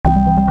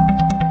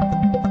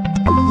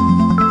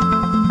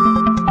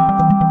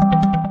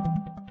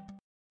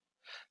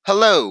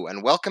Hello,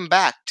 and welcome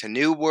back to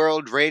New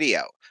World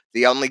Radio,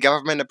 the only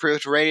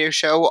government-approved radio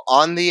show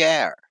on the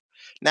air.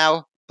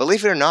 Now,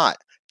 believe it or not,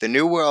 the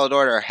New World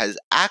Order has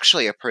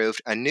actually approved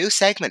a new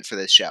segment for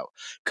this show,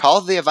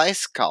 called the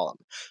Advice Column,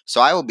 so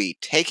I will be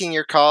taking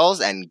your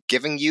calls and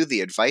giving you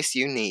the advice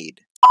you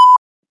need.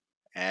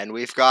 And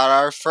we've got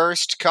our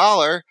first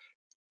caller.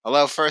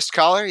 Hello, first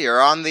caller,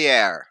 you're on the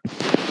air.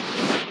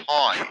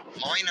 Hi,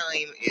 my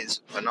name is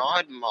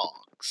Bernard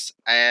Marx,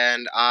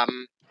 and,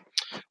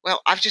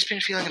 I've just been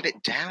feeling a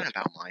bit down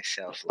about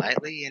myself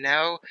lately,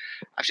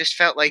 I've just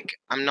felt like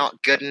I'm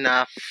not good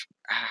enough,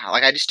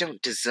 like I just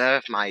don't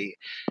deserve my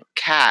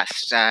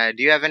cast.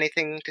 Do you have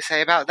anything to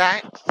say about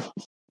that?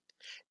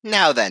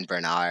 Now then,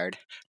 Bernard,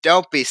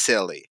 don't be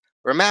silly.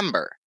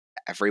 Remember,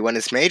 everyone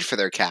is made for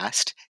their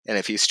cast, and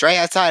if you stray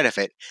outside of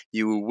it,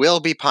 you will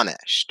be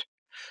punished.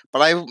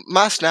 But I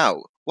must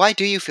know, why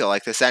do you feel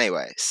like this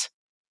anyways?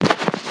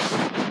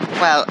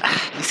 Well,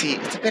 you see,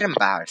 it's a bit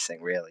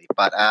embarrassing, really,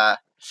 but,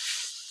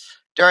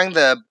 during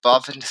the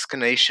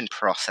Bovinsconation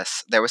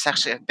process, there was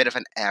actually a bit of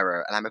an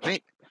error, and I'm a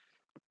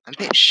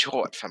bit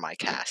short for my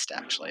cast,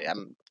 actually.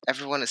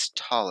 Everyone is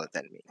taller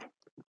than me.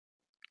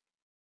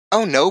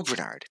 Oh no,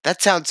 Bernard,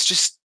 that sounds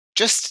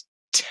just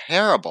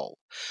terrible.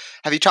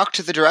 Have you talked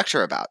to the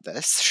director about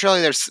this? Surely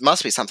there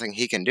must be something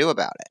he can do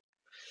about it.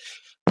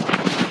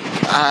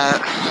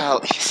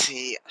 You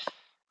see,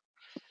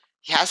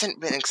 he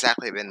hasn't been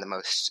the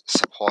most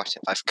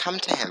supportive. I've come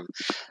to him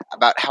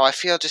about how I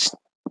feel just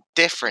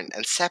different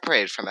and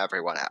separated from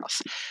everyone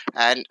else.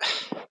 And,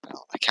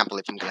 well, I can't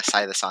believe I'm going to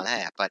say this on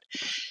air, but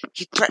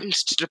he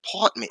threatens to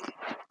deport me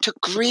to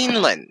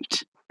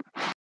Greenland.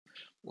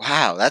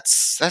 Wow,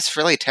 that's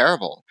really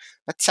terrible.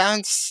 That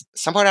sounds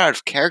somewhat out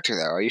of character,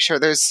 though. Are you sure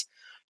there's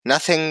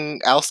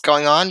nothing else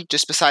going on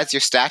just besides your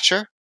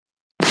stature?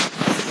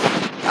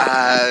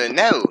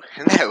 No.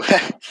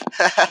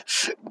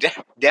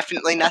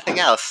 Definitely nothing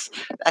else.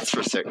 That's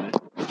for certain.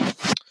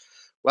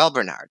 Well,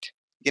 Bernard,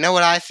 you know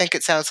what I think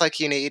it sounds like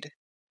you need?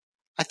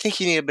 I think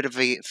you need a bit of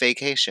a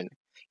vacation.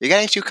 You're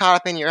getting too caught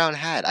up in your own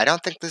head. I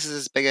don't think this is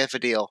as big of a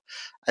deal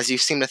as you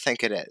seem to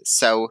think it is.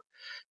 So,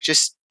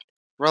 just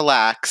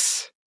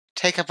relax,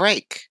 take a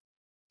break,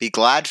 be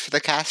glad for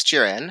the cast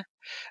you're in,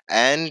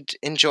 and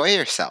enjoy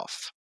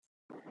yourself.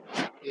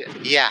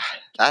 Yeah,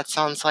 that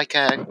sounds like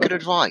good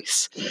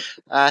advice.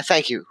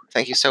 Thank you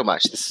so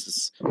much. This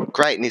is a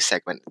great new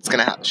segment. It's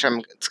gonna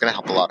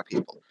help a lot of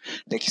people.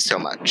 Thank you so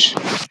much.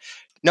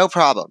 No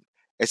problem.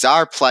 It's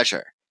our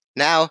pleasure.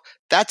 Now,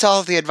 that's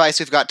all of the advice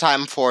we've got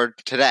time for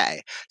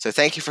today. So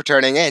thank you for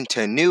turning in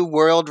to New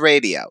World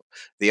Radio,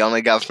 the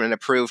only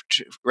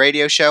government-approved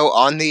radio show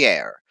on the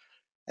air.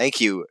 Thank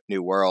you,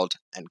 New World,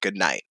 and good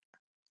night.